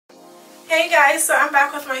Hey guys, so I'm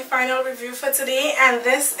back with my final review for today, and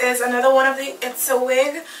this is another one of the It's a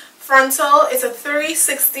Wig Frontal. It's a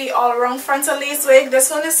 360 all-around frontal lace wig. This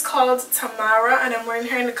one is called Tamara, and I'm wearing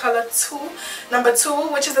her in the color number 2,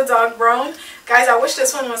 which is the dark brown. Guys, I wish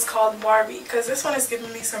this one was called Barbie, because this one is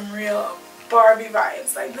giving me some real Barbie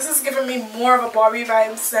vibes. Like, this is giving me more of a Barbie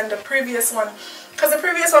vibes than the previous one, because the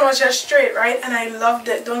previous one was just straight, right? And I loved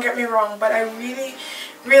it, don't get me wrong, but I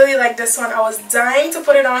really like this one. I was dying to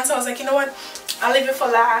put it on, so I was like, you know what, I'll leave it for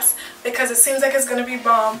last because it seems like it's gonna be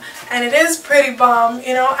bomb, and it is pretty bomb.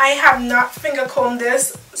 You know, I have not finger combed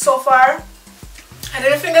this so far. I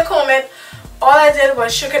didn't finger comb it. All I did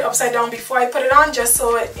was shook it upside down before I put it on, just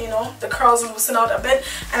so it, you know, the curls loosen out a bit.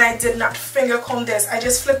 And I did not finger comb this. I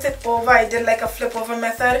just flipped it over. I did like a flip over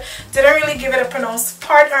method. Didn't really give it a pronounced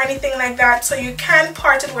part or anything like that. So you can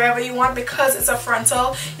part it wherever you want because it's a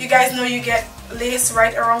frontal. You guys know you get lace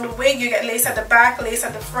right around the wig. You get lace at the back, lace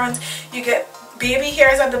at the front. You get baby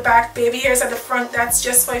hairs at the back, baby hairs at the front. That's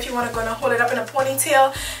just for if you want to go and hold it up in a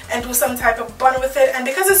ponytail and do some type of bun with it. And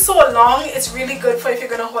because it's so long, it's really good for if you're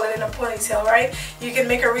going to hold it in a ponytail, right? You can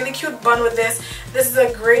make a really cute bun with this. This is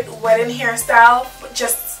a great wedding hairstyle,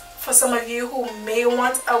 just for some of you who may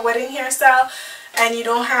want a wedding hairstyle and you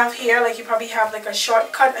don't have hair, like you probably have like a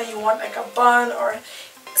short cut and you want like a bun or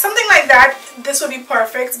something like that. This would be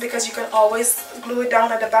perfect because you can always glue it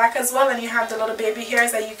down at the back as well, and you have the little baby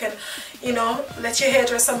hairs that you can, you know, let your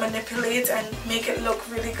hairdresser manipulate and make it look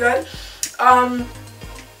really good.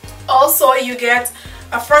 Also, you get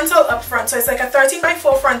a frontal up front, so it's like a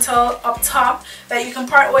 13x4 frontal up top that you can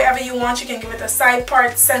part wherever you want. You can give it a side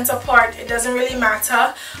part, center part, it doesn't really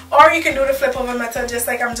matter, or you can do the flip over method just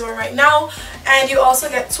like I'm doing right now. And you also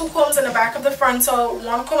get 2 combs in the back of the frontal,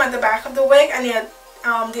 1 comb at the back of the wig, and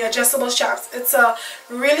the adjustable straps. It's a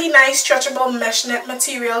really nice stretchable mesh net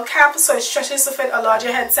material cap, so it stretches to fit a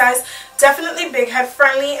larger head size. Definitely big head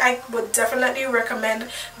friendly. I would definitely recommend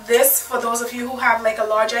this for those of you who have like a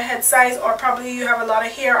larger head size, or probably you have a lot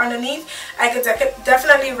of hair underneath. I could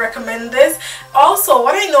definitely recommend this. Also,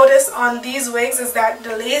 what I noticed on these wigs is that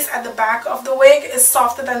the lace at the back of the wig is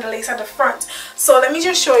softer than the lace at the front. So let me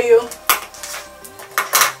just show you.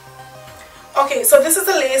 Okay, so this is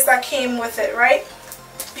the lace that came with it, right?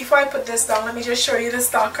 Before I put this down, let me just show you the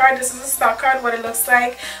stock card. This is a stock card, what it looks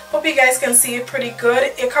like. Hope you guys can see it pretty good.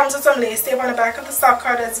 It comes with some lace tape on the back of the stock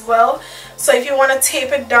card as well. So if you want to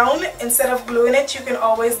tape it down instead of gluing it, you can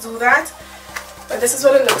always do that. But this is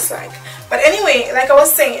what it looks like. But anyway, like I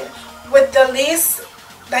was saying, with the lace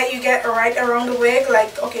that you get right around the wig,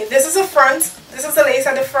 like, okay, this is the front, this is the lace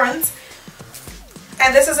at the front,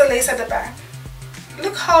 and this is the lace at the back.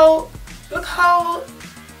 Look how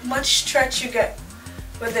much stretch you get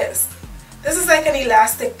with this. This is like an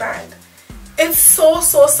elastic band. It's so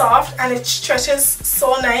soft and it stretches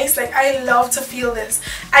so nice. Like, I love to feel this.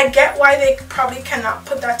 I get why they probably cannot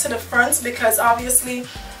put that to the front, because obviously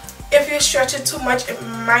if you stretch it too much, it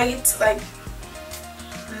might like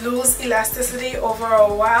lose elasticity over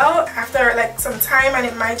a while after like some time, and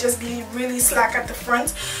it might just be really slack at the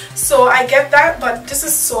front. So I get that, but this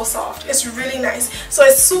is so soft. It's really nice. So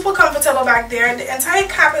it's super comfortable back there. The entire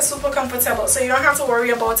cap is super comfortable, so you don't have to worry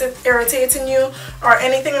about it irritating you or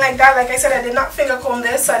anything like that. Like I said, I did not finger comb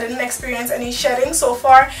this, so I didn't experience any shedding so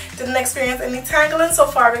far, didn't experience any tangling so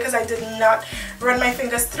far, because I did not run my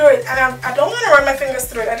fingers through it. And I don't want to run my fingers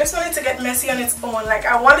through it. I just want it to get messy on its own. Like,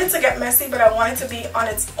 I want it to get messy, but I want it to be on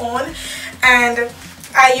its own. And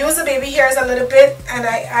I used the baby hairs a little bit, and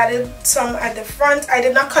I added some at the front. I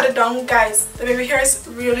did not cut it down, guys. The baby hair is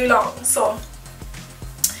really long, so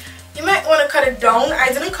you might want to cut it down. I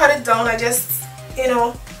didn't cut it down. I just, you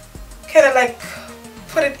know, kind of like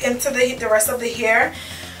put it into the rest of the hair.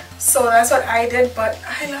 So that's what I did. But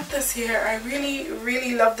I love this hair. I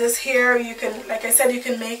really love this hair. You can, like I said, you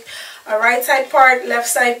can make a right side part, left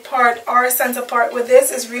side part, or a center part with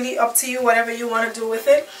this. It's really up to you, whatever you want to do with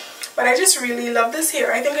it. But I just really love this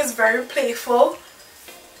hair. I think it's very playful,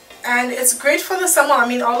 and it's great for the summer. I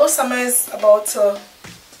mean, although summer is about to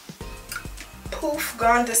poof,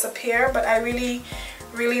 gone, disappear, but I really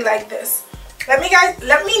like this. Let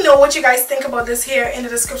me know what you guys think about this hair in the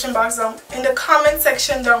description box down in the comment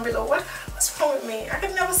section down below. What's wrong with me? I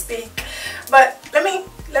can never speak. But let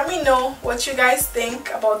me know what you guys think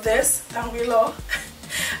about this down below.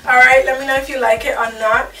 Alright, let me know if you like it or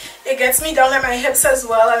not. It gets me down at my hips as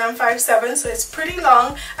well, and I'm 5'7", so it's pretty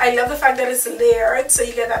long. I love the fact that it's layered, so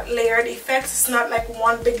you get that layered effect. It's not like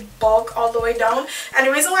one big bulk all the way down. And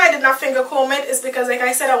the reason why I did not finger comb it is because, like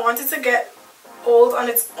I said, I wanted to get old on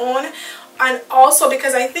its own, and also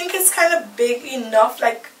because I think it's kind of big enough.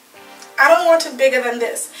 Like, I don't want it bigger than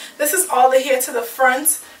this. This is all the hair to the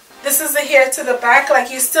front, this is the hair to the back.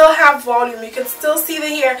 Like, you still have volume. You can still see the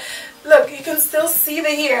hair. Look, you can still see the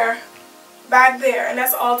hair back there, and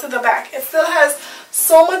that's all to the back. It still has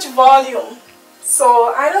so much volume.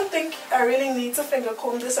 So I don't think I really need to finger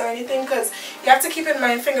comb this or anything, because you have to keep in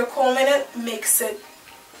mind, finger combing it makes it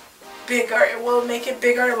bigger. It will make it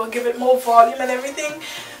bigger. It will give it more volume and everything.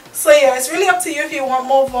 So yeah, it's really up to you if you want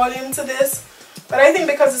more volume to this. But I think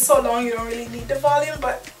because it's so long, you don't really need the volume.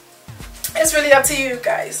 But it's really up to you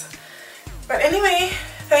guys. But anyway,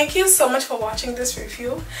 thank you so much for watching this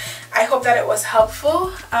review. I hope that it was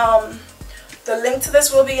helpful. The link to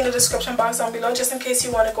this will be in the description box down below, just in case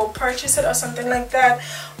you want to go purchase it or something like that.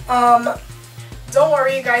 Don't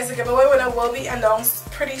worry, you guys, the giveaway winner will be announced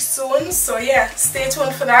pretty soon. So yeah, stay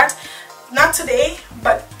tuned for that. Not today,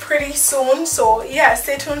 but pretty soon. So yeah,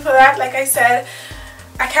 stay tuned for that. Like I said,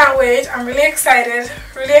 I can't wait. I'm really excited,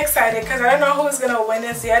 because I don't know who's gonna win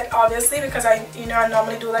this yet, obviously, because I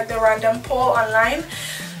normally do like the random poll online.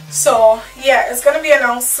 So yeah, it's gonna be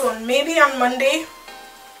announced soon, maybe on Monday,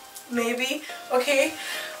 maybe. Okay,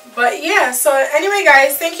 but yeah, so anyway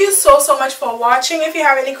guys, thank you so much for watching. If you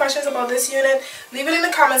have any questions about this unit, leave it in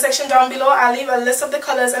the comment section down below. I'll leave a list of the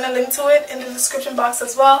colors and a link to it in the description box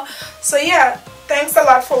as well. So yeah, thanks a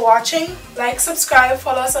lot for watching. Like, subscribe,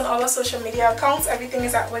 follow us on all our social media accounts. Everything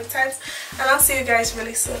is at WigTypes, and I'll see you guys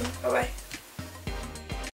really soon. Bye bye.